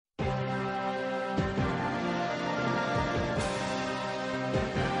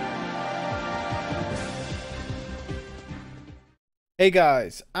Hey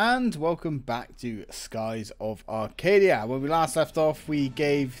guys, and welcome back to Skies of Arcadia. When we last left off, we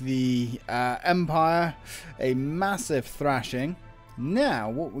gave the Empire a massive thrashing. Now,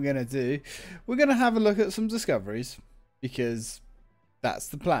 what we're going to do, we're going to have a look at some discoveries, because that's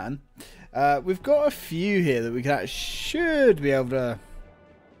the plan. We've got a few here that we should be able to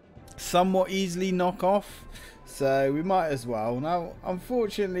somewhat easily knock off, so we might as well. Now,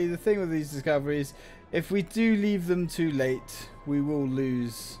 unfortunately, the thing with these discoveries, if we do leave them too late, we will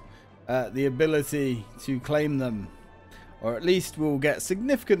lose the ability to claim them, or at least we'll get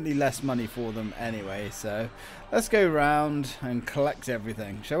significantly less money for them anyway. So let's go around and collect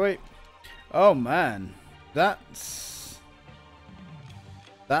everything, shall we? Oh man, that's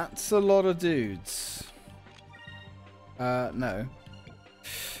a lot of dudes. No,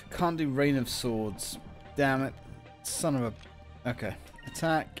 can't do Rain of Swords, damn it, son of a... Okay,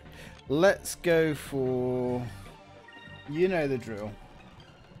 attack. Let's go for, you know the drill.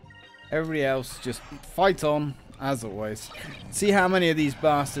 Everybody else just fight on, as always. See how many of these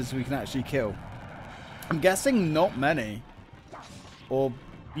bastards we can actually kill. I'm guessing not many. Or,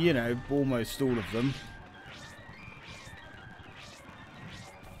 you know, almost all of them.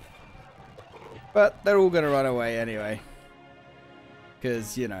 But they're all going to run away anyway.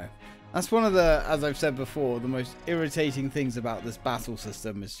 Because, you know, that's one of the, as I've said before, the most irritating things about this battle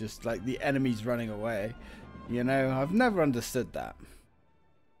system is just like the enemies running away. You know, I've never understood that.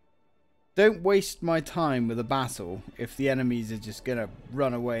 Don't waste my time with a battle if the enemies are just going to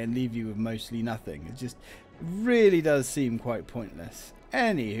run away and leave you with mostly nothing. It just really does seem quite pointless.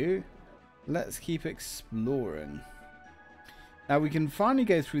 Anywho, let's keep exploring. Now we can finally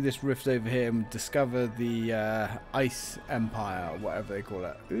go through this rift over here and discover the Ice Empire, or whatever they call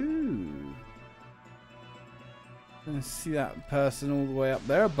it. Ooh. Let's see that person all the way up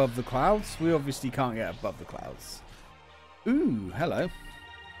there above the clouds. We obviously can't get above the clouds. Ooh, hello.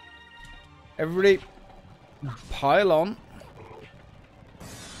 Everybody, pile on.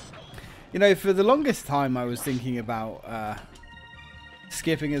 You know, for the longest time I was thinking about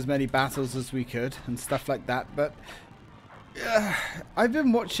skipping as many battles as we could and stuff like that, but... I've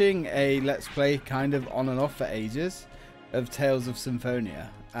been watching a Let's Play kind of on and off for ages of Tales of Symphonia,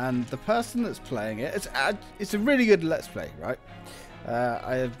 and the person that's playing it, it's a really good Let's Play, right?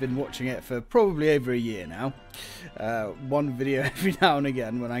 I have been watching it for probably over a year now. One video every now and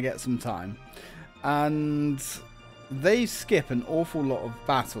again when I get some time, and they skip an awful lot of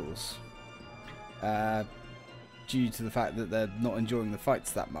battles due to the fact that they're not enjoying the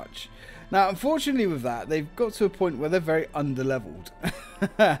fights that much. Now, unfortunately with that, they've got to a point where they're very underleveled.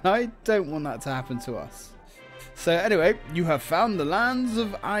 I don't want that to happen to us. So anyway, you have found the lands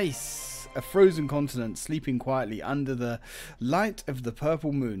of ice, a frozen continent sleeping quietly under the light of the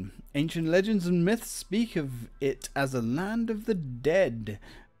purple moon. Ancient legends and myths speak of it as a land of the dead.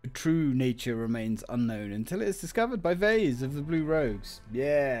 True nature remains unknown until it is discovered by Vase of the Blue Rogues.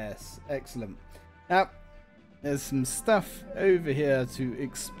 Yes, excellent. Now, there's some stuff over here to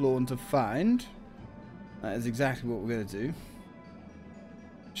explore and to find. That is exactly what we're going to do.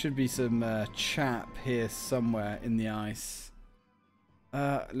 Should be some chap here somewhere in the ice.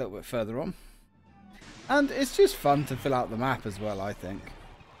 A little bit further on. And it's just fun to fill out the map as well, I think.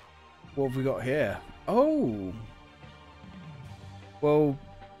 What have we got here? Oh! Well,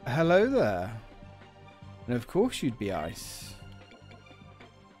 hello there. And of course you'd be ice.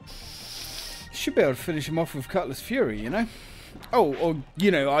 Should be able to finish him off with Cutlass Fury, you know? Oh, or,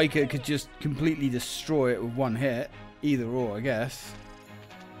 you know, I could just completely destroy it with one hit. Either or, I guess.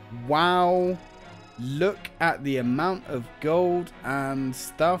 Wow. Look at the amount of gold and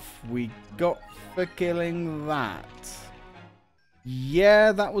stuff we got for killing that.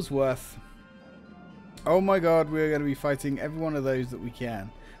 Yeah, that was worth. Oh my god, we're going to be fighting every one of those that we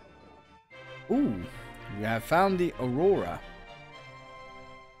can. Ooh, we have found the Aurora.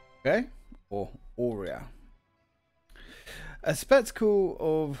 Okay. Or Aurea. A spectacle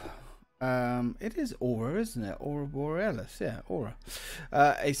of... it is Aura, isn't it? Aura Borealis, yeah, Aura.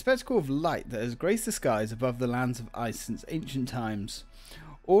 A spectacle of light that has graced the skies above the lands of ice since ancient times.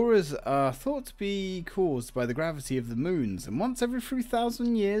 Auras are thought to be caused by the gravity of the moons, and once every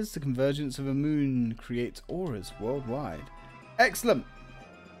 3,000 years, the convergence of a moon creates auras worldwide. Excellent!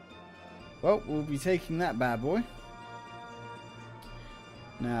 Well, we'll be taking that bad boy.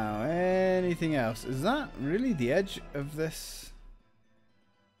 Now, anything else? Is that really the edge of this?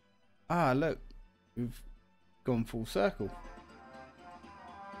 Ah, look. We've gone full circle.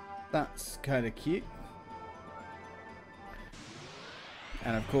 That's kind of cute.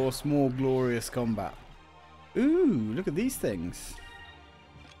 And of course, more glorious combat. Ooh, look at these things.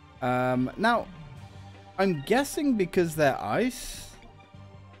 Now, I'm guessing because they're ice,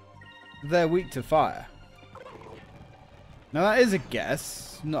 they're weak to fire. Now that is a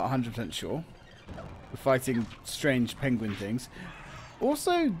guess, not 100% sure. We're fighting strange penguin things.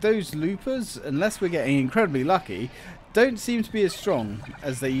 Also, those loopers, unless we're getting incredibly lucky, don't seem to be as strong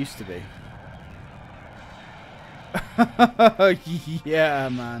as they used to be. Yeah,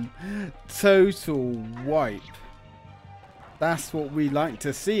 man. Total wipe. That's what we like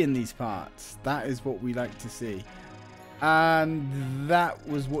to see in these parts. That is what we like to see. And that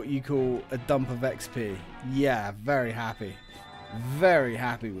was what you call a dump of XP. Yeah, very happy. Very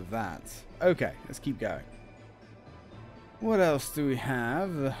happy with that. Okay, let's keep going. What else do we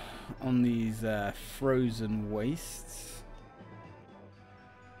have on these frozen wastes?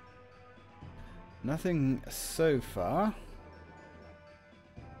 Nothing so far.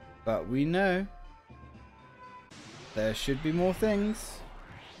 But we know there should be more things.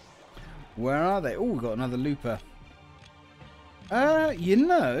 Where are they? Oh, we got another looper. You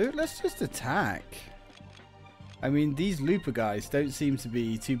know, let's just attack. I mean, these looper guys don't seem to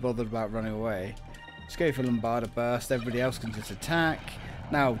be too bothered about running away. Let's go for Lombarda Burst. Everybody else can just attack.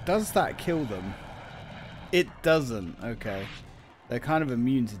 Now, does that kill them? It doesn't. Okay. They're kind of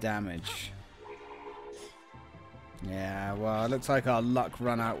immune to damage. Yeah, well, it looks like our luck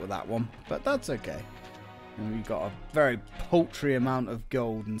ran out with that one. But that's okay. And we've got a very paltry amount of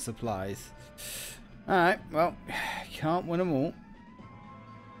gold and supplies. Alright, well, can't win them all.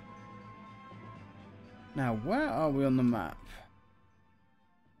 Now, where are we on the map?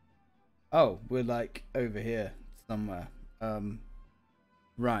 Oh, we're like over here somewhere.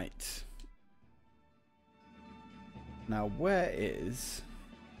 Right. Now, where is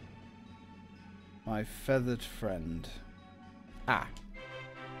my feathered friend? Ah.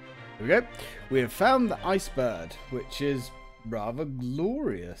 Here we go. We have found the ice bird, which is rather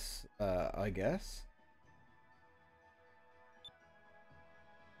glorious, I guess.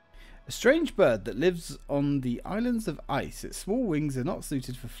 A strange bird that lives on the islands of ice. Its small wings are not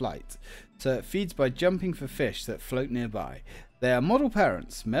suited for flight, so it feeds by jumping for fish that float nearby. They are model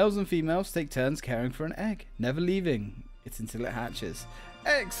parents. Males and females take turns caring for an egg, never leaving it until it hatches.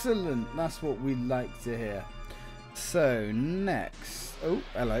 Excellent! That's what we like to hear. So, next... Oh,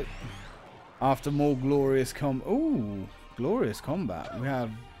 hello. After more glorious glorious combat, we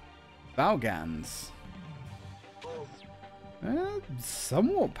have Valgans.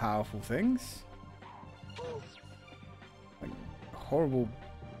 Somewhat powerful things. Like horrible,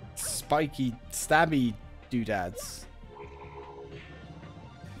 spiky, stabby doodads.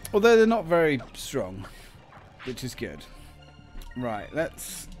 Although they're not very strong, which is good. Right,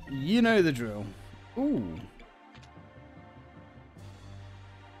 let's... You know the drill. Ooh.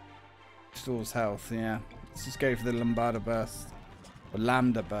 Restores health, yeah. Let's just go for the Lombarda Burst. Or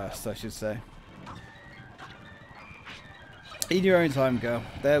Lambda Burst, I should say. In your own time, girl.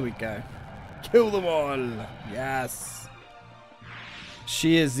 There we go. Kill them all. Yes.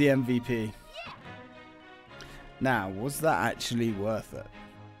 She is the MVP. Now, was that actually worth it?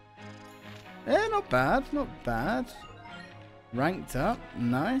 Eh, not bad. Not bad. Ranked up.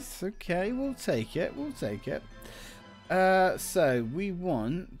 Nice. Okay, we'll take it. We'll take it. So, we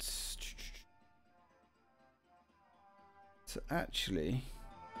want to actually...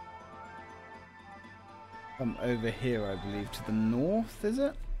 come over here, I believe, to the north, is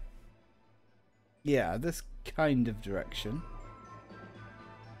it? Yeah, this kind of direction.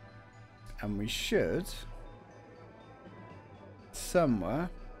 And we should somewhere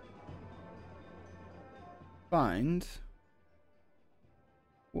find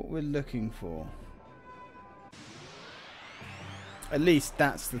what we're looking for. At least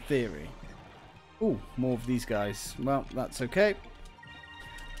that's the theory. Oh, more of these guys. Well, that's okay.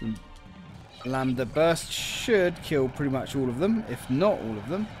 Lambda Burst should kill pretty much all of them, if not all of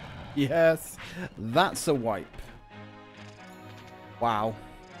them. Yes, that's a wipe. Wow.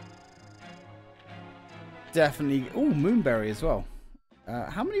 Definitely. Oh, Moonberry as well.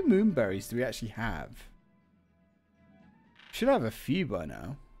 How many Moonberries do we actually have? Should have a few by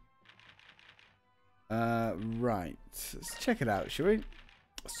now. Right. Let's check it out, shall we?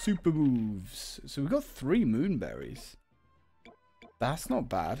 Super moves. So we've got 3 Moonberries. That's not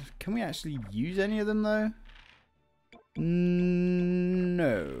bad. Can we actually use any of them, though?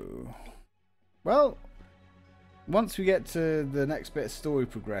 No. Well, once we get to the next bit of story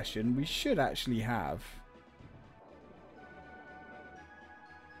progression, we should actually have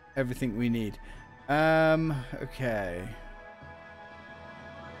everything we need. Okay.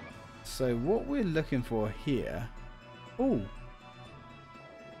 So what we're looking for here... Oh.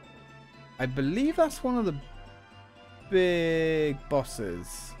 I believe that's one of the big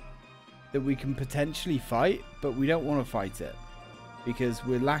bosses that we can potentially fight, but we don't want to fight it. because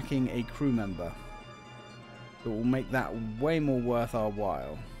we're lacking a crew member. It will make that way more worth our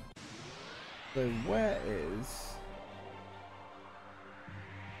while. So where is...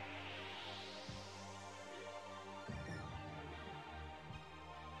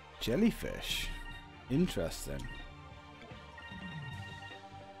 jellyfish? Interesting.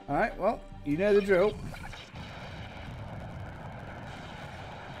 Alright, well, you know the drill.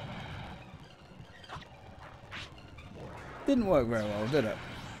 Didn't work very well, did it?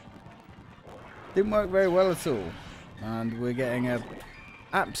 Didn't work very well at all. And we're getting a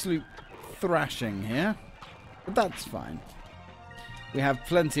absolute thrashing here. But that's fine. We have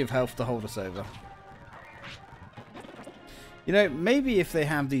plenty of health to hold us over. You know, maybe if they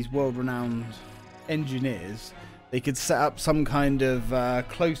have these world-renowned engineers, they could set up some kind of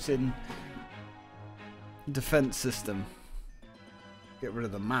close-in defense system. Get rid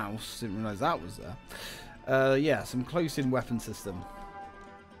of the mouse. Didn't realize that was there. Yeah, some close-in weapon system.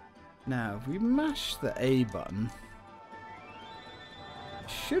 Now, if we mash the A button,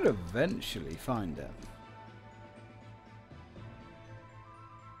 should eventually find it.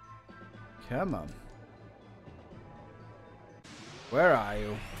 Come on. Where are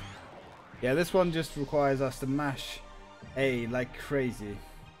you? Yeah, this one just requires us to mash A like crazy.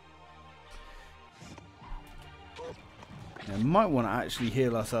 Yeah, might want to actually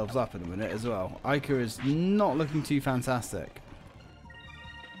heal ourselves up in a minute as well. Ica is not looking too fantastic.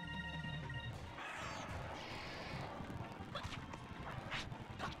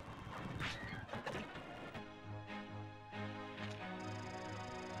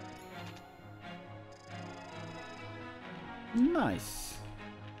 Nice.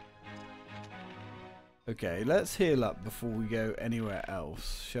 Okay, let's heal up before we go anywhere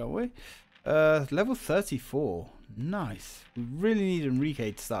else, shall we? Level 34. Nice. We really need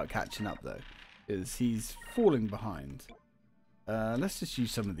Enrique to start catching up though, because he's falling behind. Let's just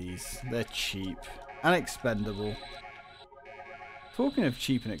use some of these. They're cheap and expendable. Talking of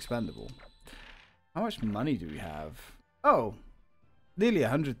cheap and expendable, how much money do we have? Oh, nearly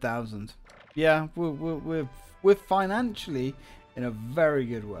 100,000. Yeah, we're financially in a very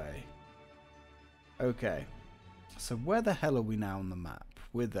good way. Okay, so where the hell are we now on the map?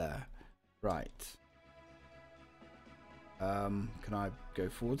 We're there. Right. Can I go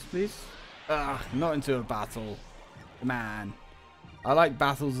forwards, please? Ah, not into a battle. Man. I like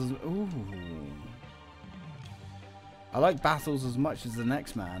battles as... Ooh. I like battles as much as the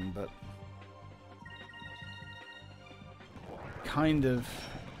next man, but... kind of...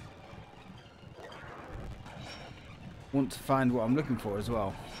 want to find what I'm looking for as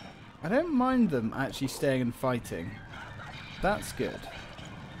well. I don't mind them actually staying and fighting. That's good.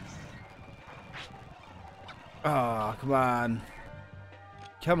 Ah, come on.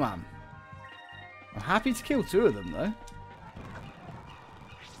 Come on. I'm happy to kill 2 of them though.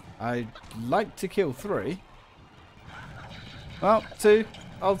 I'd like to kill 3. Well, 2.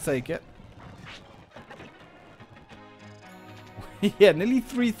 I'll take it. Yeah, nearly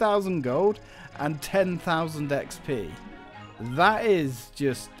 3,000 gold and 10,000 XP. That is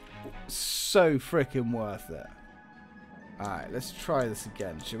just so freaking worth it. Alright, let's try this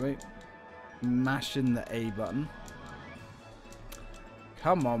again, shall we? Mashing the A button.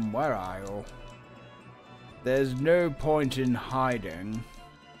 Come on, where are you? There's no point in hiding.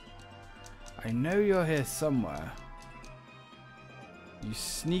 I know you're here somewhere. You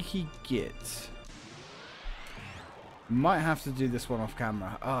sneaky git. Might have to do this one off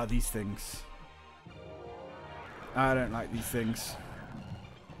camera. Ah, these things. I don't like these things.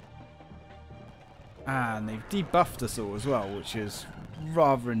 And they've debuffed us all as well, which is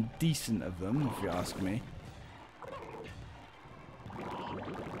rather indecent of them, if you ask me.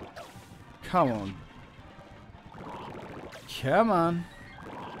 Come on. Come on.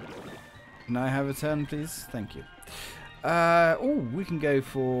 Can I have a turn, please? Thank you. Oh, we can go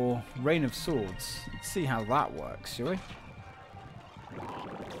for Rain of Swords. Let's see how that works, shall we?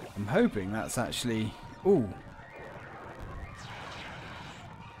 I'm hoping that's actually... Ooh.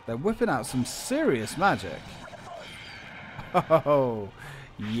 They're whipping out some serious magic. Oh,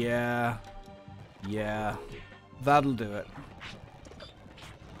 yeah. Yeah. That'll do it.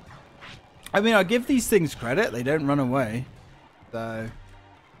 I mean, I'll give these things credit. They don't run away. So,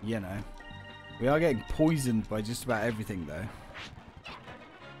 you know. We are getting poisoned by just about everything, though.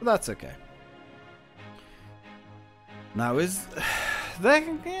 But that's okay. Now, is...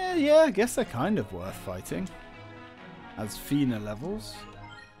 yeah, I guess they're kind of worth fighting. As Fina levels.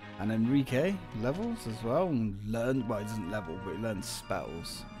 And Enrique levels as well. And well, he doesn't level, but he learns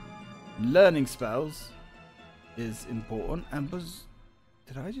spells. Learning spells is important. And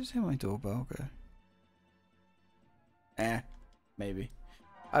did I just hear my doorbell go? Maybe.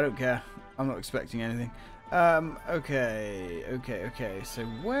 I don't care. I'm not expecting anything. Okay. So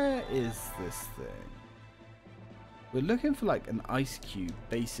where is this thing? We're looking for like an ice cube,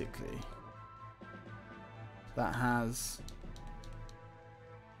 basically. That has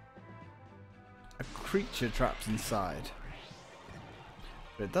a creature trapped inside.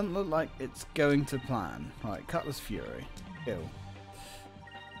 But it doesn't look like it's going to plan. Right, Cutlass Fury. Kill.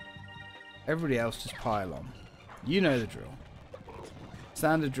 Everybody else just pile on. You know the drill.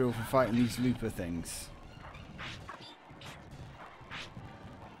 Standard drill for fighting these looper things.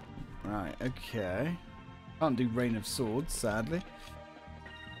 Right, okay. Can't do Rain of Swords, sadly.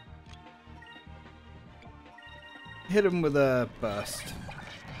 Hit him with a burst.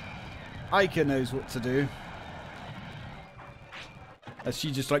 Ica knows what to do. As she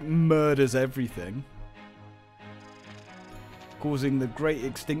just like murders everything. Causing the great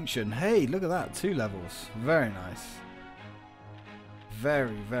extinction. Hey, look at that. 2 levels. Very nice.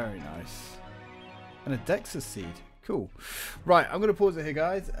 Very, very nice. And a Dexter seed. Cool. Right, I'm going to pause it here,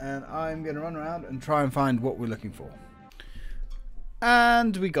 guys. And I'm going to run around and try and find what we're looking for.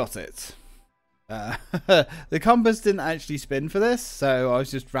 And we got it. The compass didn't actually spin for this. So I was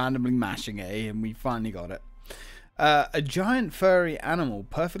just randomly mashing A and we finally got it. A giant furry animal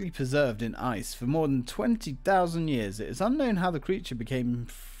perfectly preserved in ice for more than 20,000 years. It is unknown how the creature became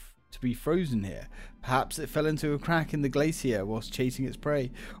to be frozen here. Perhaps it fell into a crack in the glacier whilst chasing its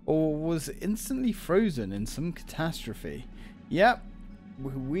prey, or was instantly frozen in some catastrophe. Yep,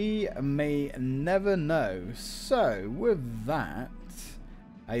 we may never know. So, with that,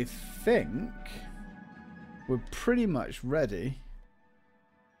 I think we're pretty much ready.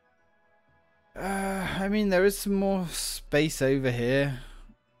 I mean, there is some more space over here.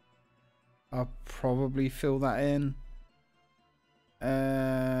 I'll probably fill that in.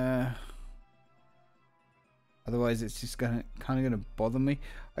 Otherwise, it's just kind of gonna bother me.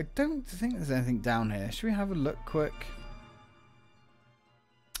 I don't think there's anything down here. Should we have a look quick?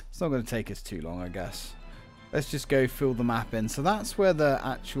 It's not going to take us too long, I guess. Let's just go fill the map in. So that's where the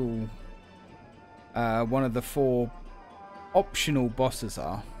actual one of the 4 optional bosses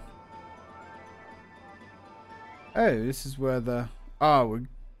are. Oh, this is where the... Oh, we're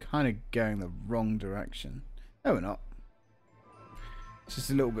kind of going the wrong direction. No, we're not. It's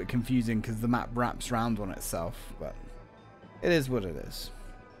just a little bit confusing because the map wraps round on itself, but it is what it is.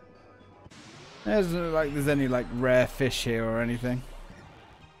 It doesn't look like there's any like rare fish here or anything.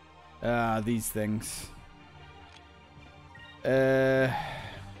 These things. I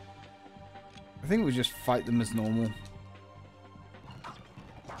think we'll just fight them as normal.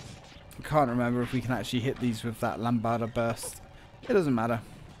 I can't remember if we can actually hit these with that Lambada burst. It doesn't matter.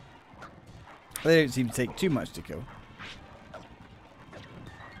 They don't seem to take too much to kill.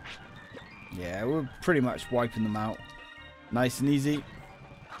 Yeah, we're pretty much wiping them out. Nice and easy.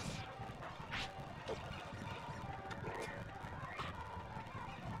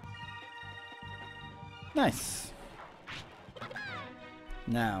 Nice.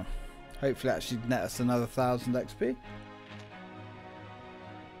 Now, hopefully that should net us another 1,000 XP.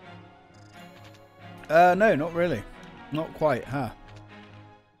 No, not really. Not quite, huh?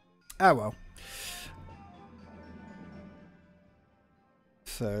 Ah, well.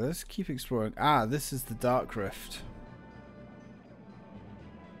 So, let's keep exploring. Ah, this is the Dark Rift.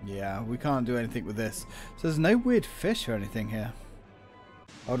 Yeah, we can't do anything with this. So, there's no weird fish or anything here.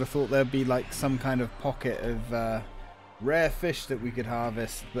 I would have thought there'd be like some kind of pocket of rare fish that we could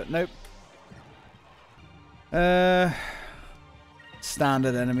harvest, but nope.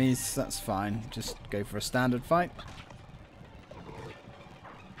 Standard enemies, that's fine. Just go for a standard fight.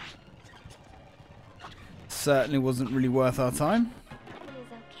 Certainly wasn't really worth our time.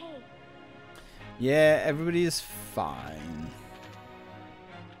 Okay. Yeah, everybody is fine.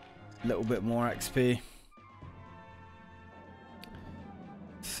 A little bit more XP.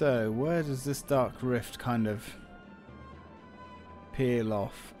 So, where does this Dark Rift kind of peel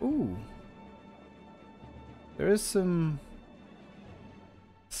off? Ooh. There is some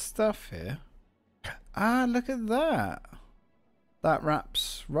stuff here. Ah, look at that. That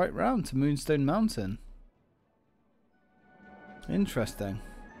wraps right round to Moonstone Mountain. Interesting.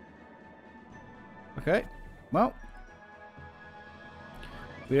 Okay, well.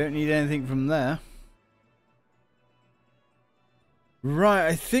 We don't need anything from there. Right,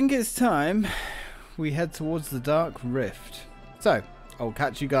 I think it's time we head towards the Dark Rift. So, I'll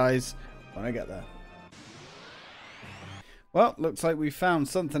catch you guys when I get there. Well, looks like we found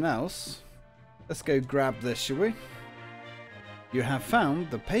something else. Let's go grab this, shall we? You have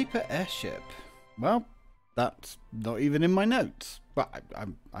found the paper airship. Well, that's not even in my notes. But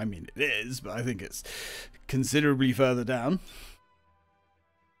I mean, it is, but I think it's considerably further down.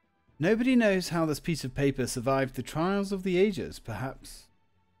 Nobody knows how this piece of paper survived the trials of the ages. Perhaps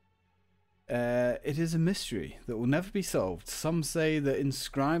it is a mystery that will never be solved. Some say that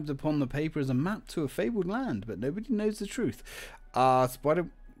inscribed upon the paper is a map to a fabled land, but nobody knows the truth. So why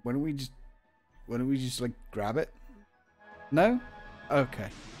don't we just like grab it? No? Okay.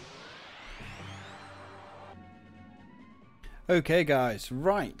 Okay, guys.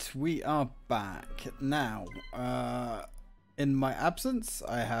 Right, we are back now. In my absence,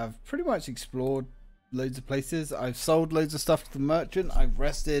 I have pretty much explored loads of places. I've sold loads of stuff to the merchant. I've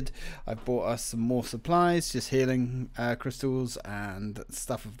rested. I've bought us some more supplies, just healing crystals and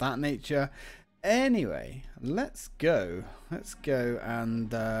stuff of that nature. Anyway, let's go. Let's go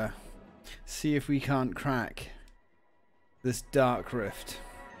and see if we can't crack this dark rift.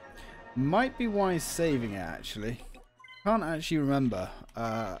 Might be wise saving it, actually. Can't actually remember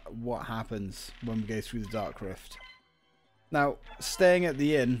what happens when we go through the dark rift. Now, staying at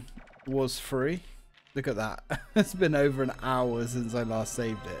the inn was free. Look at that. It's been over an hour since I last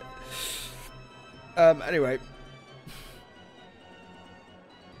saved it. Anyway.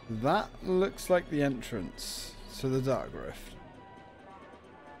 That looks like the entrance to the dark rift.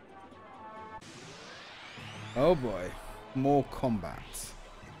 Oh boy. More combat.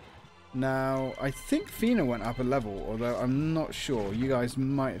 Now, I think Fina went up a level, although I'm not sure. You guys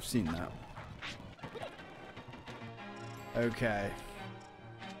might have seen that. Okay.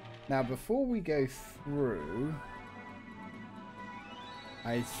 Now, before we go through,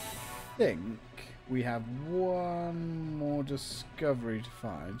 I think we have one more discovery to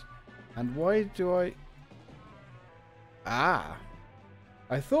find. And why do I... Ah!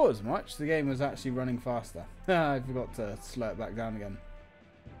 I thought as much. The game was actually running faster. I forgot to slow it back down again.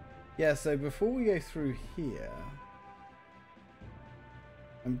 Yeah, so before we go through here,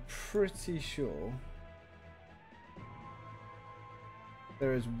 I'm pretty sure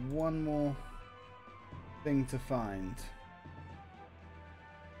there is one more thing to find.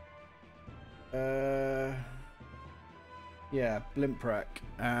 Yeah, blimp wreck,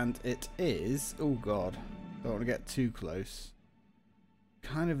 and it is, oh god, don't want to get too close.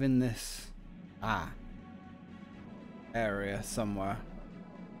 Kind of in this area somewhere.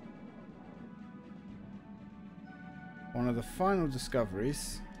 One of the final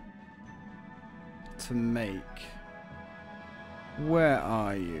discoveries to make. Where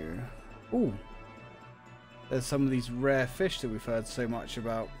are you? Ooh. There's some of these rare fish that we've heard so much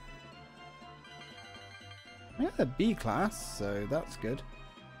about. Yeah, they're B class, so that's good.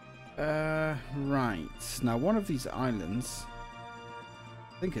 Right. Now, one of these islands,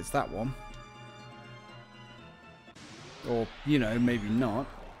 I think it's that one. Or, you know, maybe not.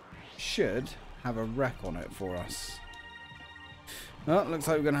 Should have a wreck on it for us. Well, looks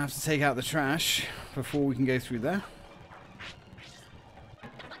like we're going to have to take out the trash before we can go through there.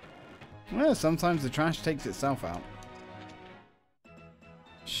 Well, sometimes the trash takes itself out.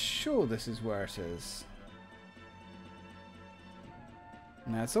 Sure, this is where it is.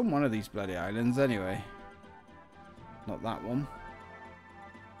 Now, it's on one of these bloody islands anyway. Not that one.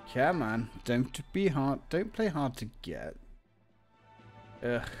 Yeah, man. Don't be hard. Don't play hard to get.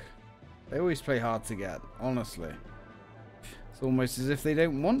 Ugh. They always play hard to get, honestly. It's almost as if they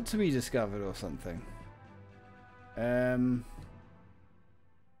don't want to be discovered or something.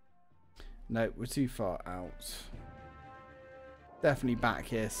 No, we're too far out. Definitely back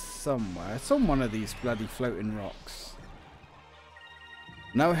here somewhere. It's on one of these bloody floating rocks.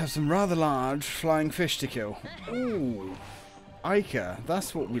 Now we have some rather large flying fish to kill. Ooh. Ica,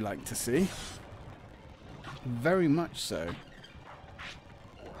 that's what we like to see. Very much so.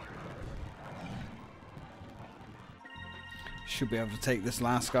 Should be able to take this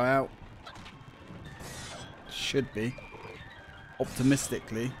last guy out. Should be.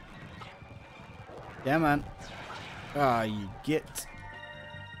 Optimistically. Yeah, man. Ah, you get.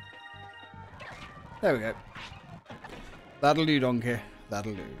 There we go. That'll do, donkey.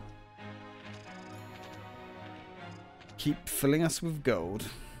 That'll do. Keep filling us with gold.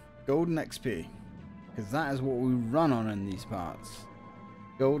 Gold and XP. Because that is what we run on in these parts.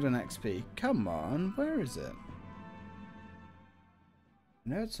 Gold and XP. Come on, where is it? I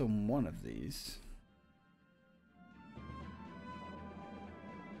know it's on one of these.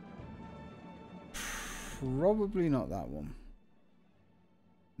 Probably not that one.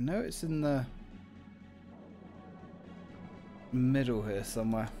 No, it's in the middle here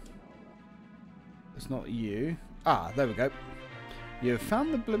somewhere. It's not you. Ah, there we go. You have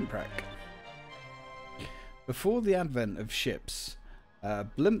found the blimp wreck. Before the advent of ships,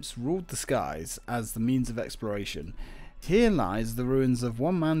 blimps ruled the skies as the means of exploration. Here lies the ruins of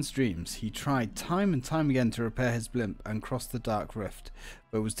one man's dreams. He tried time and time again to repair his blimp and cross the dark rift,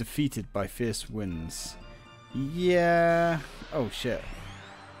 but was defeated by fierce winds. Yeah. Oh shit.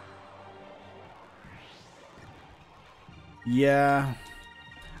 Yeah.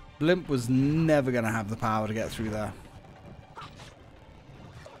 Blimp was never going to have the power to get through there.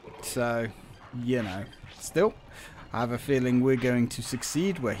 So, you know. Still, I have a feeling we're going to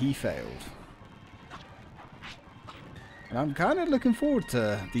succeed where he failed. And I'm kind of looking forward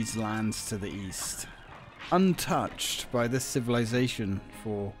to these lands to the east. Untouched by this civilization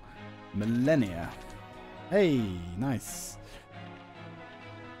for millennia. Hey, nice.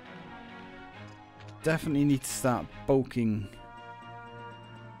 Definitely need to start bulking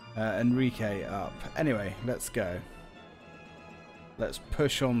Enrique up. Anyway, let's go. Let's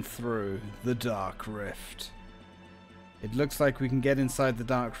push on through the Dark Rift. It looks like we can get inside the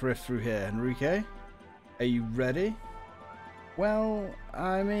Dark Rift through here. Enrique, are you ready? Well,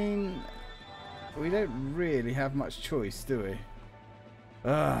 I mean, we don't really have much choice, do we?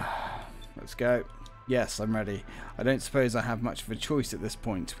 Let's go. Yes, I'm ready. I don't suppose I have much of a choice at this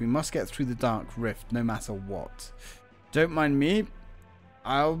point. We must get through the Dark Rift, no matter what. Don't mind me.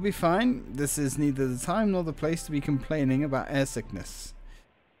 I'll be fine. This is neither the time nor the place to be complaining about air sickness.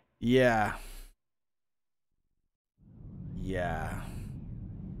 Yeah. Yeah.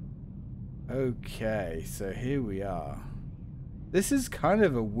 Okay, so here we are. This is kind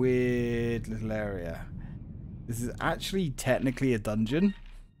of a weird little area. This is actually technically a dungeon.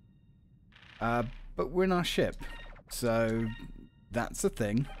 But we're in our ship. So that's a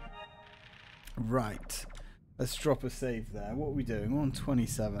thing. Right. Let's drop a save there. What are we doing? We're on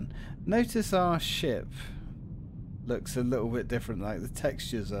 27. Notice our ship looks a little bit different. Like the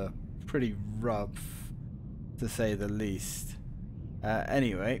textures are pretty rough, to say the least.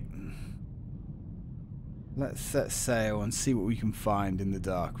 Anyway, let's set sail and see what we can find in the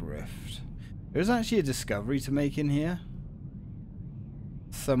Dark Rift. There's actually a discovery to make in here.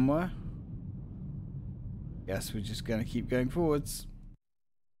 Somewhere. Guess we're just going to keep going forwards.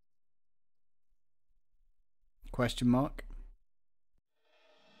 Question mark.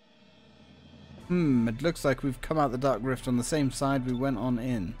 It looks like we've come out the Dark Rift on the same side we went on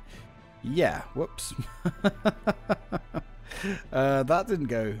in. Yeah, whoops. That didn't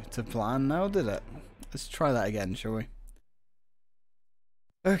go to plan now, did it? Let's try that again, shall we?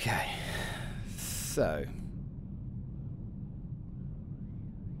 Okay, so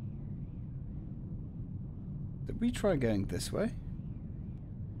did we try going this way?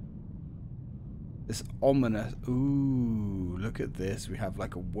 This ominous... Ooh, look at this. We have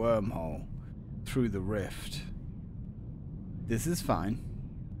like a wormhole through the rift. This is fine.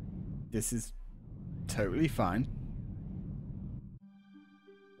 This is totally fine.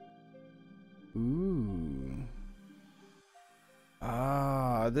 Ooh.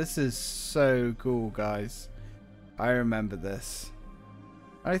 Ah, this is so cool, guys. I remember this.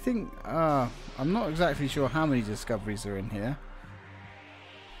 I think... I'm not exactly sure how many discoveries are in here.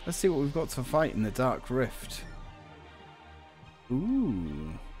 Let's see what we've got to fight in the Dark Rift.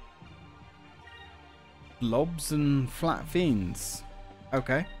 Ooh. Blobs and flat fiends.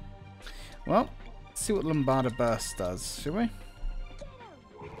 Okay. Well, let's see what Lombarda Burst does, shall we?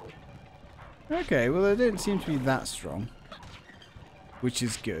 Okay, well they don't seem to be that strong. Which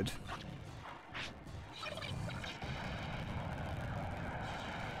is good.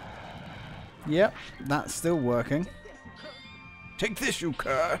 Yep, that's still working. Take this, you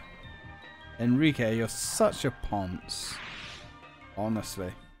cur! Enrique, you're such a ponce.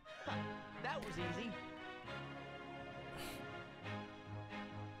 Honestly. That was easy.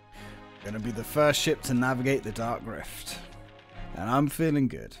 Gonna be the first ship to navigate the Dark Rift. And I'm feeling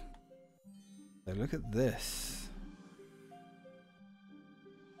good. So look at this.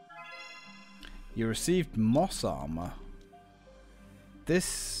 You received moss armor.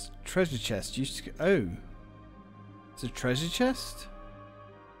 This treasure chest used to... Oh. It's a treasure chest?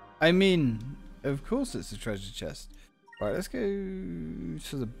 I mean, of course it's a treasure chest. Right, let's go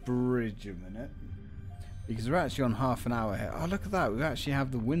to the bridge a minute. Because we're actually on half an hour here. Oh, look at that. We actually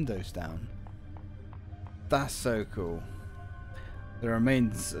have the windows down. That's so cool. The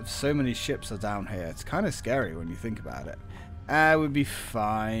remains of so many ships are down here. It's kind of scary when you think about it. We'll be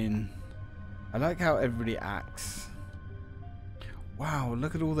fine. I like how everybody acts. Wow,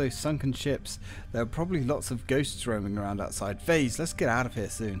 look at all those sunken ships. There are probably lots of ghosts roaming around outside. Vase, let's get out of here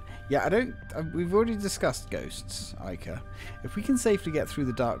soon. Yeah, we've already discussed ghosts, Ica. If we can safely get through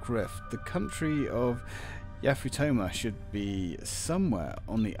the Dark Rift, the country of Yafutoma should be somewhere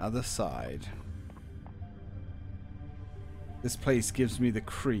on the other side. This place gives me the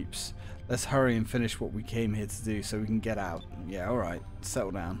creeps. Let's hurry and finish what we came here to do so we can get out. Yeah, alright.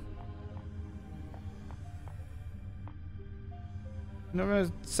 Settle down. You not going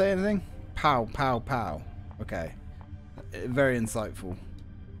to say anything? Pow, pow, pow. Okay. Very insightful.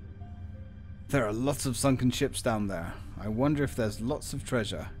 There are lots of sunken ships down there. I wonder if there's lots of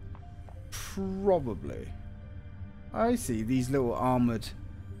treasure. Probably. I see. These little armoured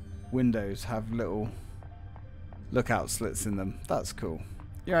windows have little lookout slits in them. That's cool.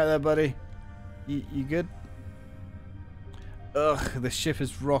 You right there, buddy? You good? Ugh, the ship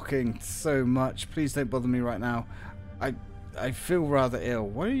is rocking so much. Please don't bother me right now. I feel rather ill.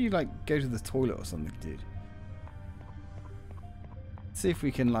 Why don't you, like, go to the toilet or something, dude? See if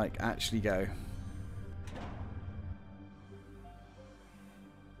we can, like, actually go.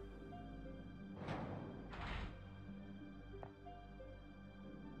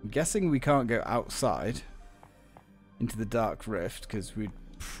 I'm guessing we can't go outside into the dark rift because we'd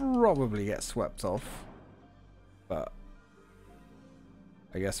probably get swept off. But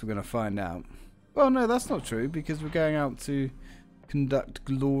I guess we're going to find out. Well, no, that's not true because we're going out to conduct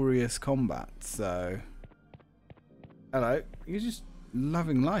glorious combat. So, hello. You're just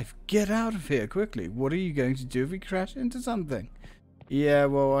loving life. Get out of here quickly. What are you going to do if we crash into something? Yeah,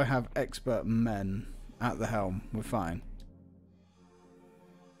 well, I have expert men at the helm. We're fine.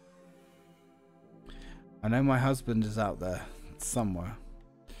 I know my husband is out there somewhere.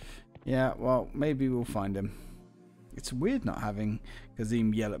 Yeah, well, maybe we'll find him. It's weird not having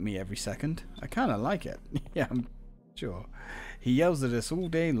Kazim yell at me every second. I kind of like it. Yeah, I'm sure. He yells at us all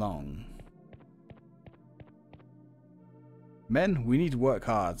day long. Men, we need to work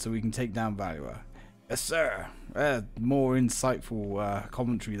hard so we can take down Valuer. Yes, sir. More insightful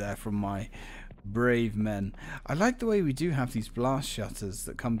commentary there from my brave men. I like the way we do have these blast shutters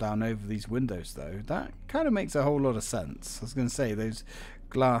that come down over these windows, though. That kind of makes a whole lot of sense. I was going to say, those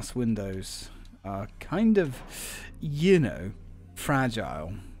glass windows are kind of, you know,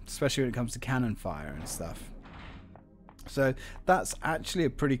 fragile, especially when it comes to cannon fire and stuff. So that's actually a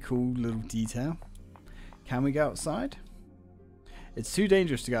pretty cool little detail. Can we go outside? It's too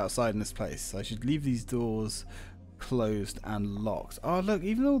dangerous to go outside in this place. I should leave these doors closed and locked. Oh, look,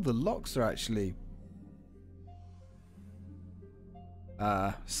 even though the locks are actually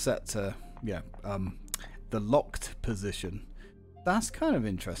set to, yeah, the locked position. That's kind of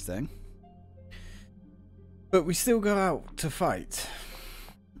interesting. But we still go out to fight.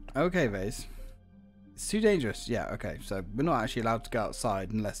 Okay, Vase. It's too dangerous. Yeah, okay. So we're not actually allowed to go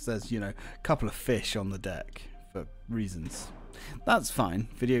outside unless there's, you know, a couple of fish on the deck for reasons. That's fine.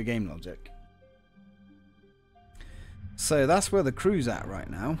 Video game logic. So that's where the crew's at right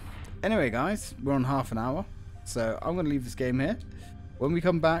now. Anyway, guys, we're on half an hour. So I'm going to leave this game here. When we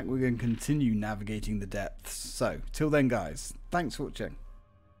come back, we're going to continue navigating the depths. So, till then, guys, thanks for watching.